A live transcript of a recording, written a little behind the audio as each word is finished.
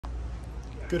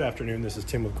Good afternoon, this is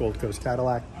Tim with Gold Coast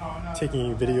Cadillac,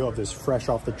 taking a video of this fresh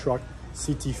off the truck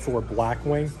CT4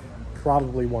 Blackwing,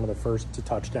 probably one of the first to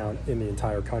touch down in the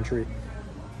entire country.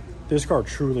 This car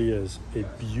truly is a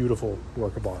beautiful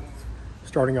work of art.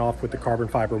 Starting off with the carbon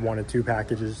fiber 1 and 2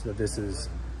 packages that this is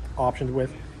optioned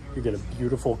with, you get a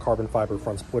beautiful carbon fiber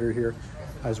front splitter here,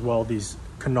 as well these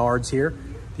canards here,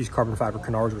 these carbon fiber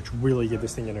canards, which really give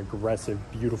this thing an aggressive,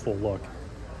 beautiful look.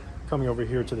 Coming over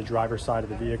here to the driver's side of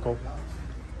the vehicle,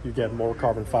 you get more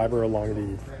carbon fiber along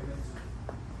the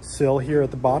sill here at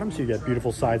the bottom, so you get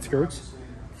beautiful side skirts,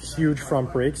 huge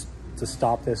front brakes to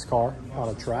stop this car on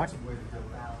a track,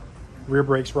 rear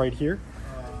brakes right here,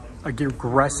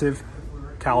 aggressive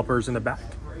calipers in the back,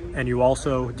 and you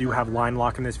also do have line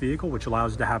lock in this vehicle, which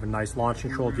allows you to have a nice launch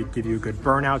control to give you a good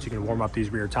burnout. You can warm up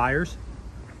these rear tires.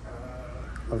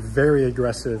 A very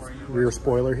aggressive rear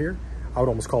spoiler here. I would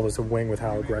almost call this a wing with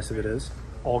how aggressive it is.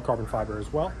 All carbon fiber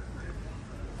as well.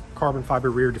 Carbon fiber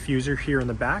rear diffuser here in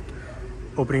the back,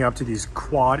 opening up to these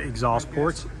quad exhaust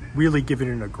ports, really giving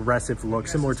it an aggressive look,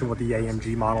 similar to what the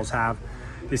AMG models have.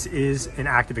 This is an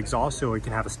active exhaust, so it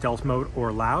can have a stealth mode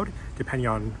or loud, depending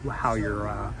on how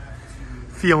you're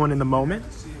feeling in the moment.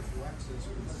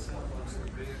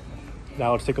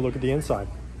 Now let's take a look at the inside.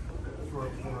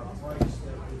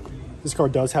 This car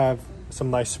does have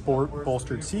some nice sport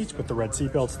bolstered seats with the red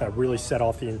seat belts that really set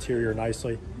off the interior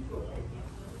nicely.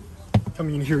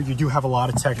 Coming in here, you do have a lot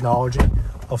of technology,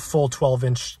 a full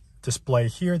 12-inch display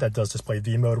here that does display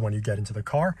V mode when you get into the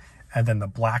car, and then the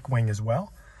Blackwing as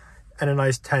well, and a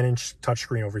nice 10-inch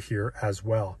touchscreen over here as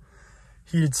well.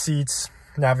 Heated seats,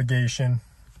 navigation,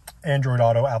 Android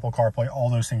Auto, Apple CarPlay, all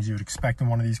those things you would expect in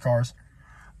one of these cars,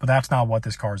 but that's not what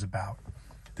this car is about.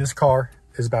 This car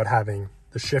is about having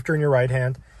the shifter in your right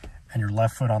hand and your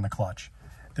left foot on the clutch.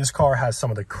 This car has some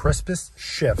of the crispest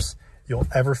shifts you'll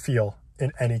ever feel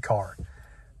in any car.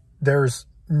 There's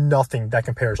nothing that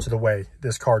compares to the way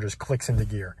this car just clicks into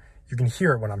gear. You can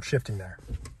hear it when I'm shifting there.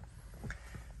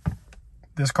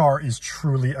 This car is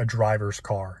truly a driver's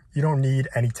car. You don't need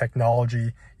any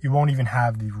technology. You won't even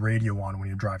have the radio on when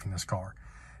you're driving this car.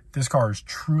 This car is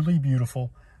truly beautiful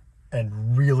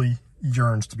and really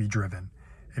yearns to be driven.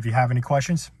 If you have any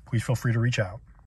questions, please feel free to reach out.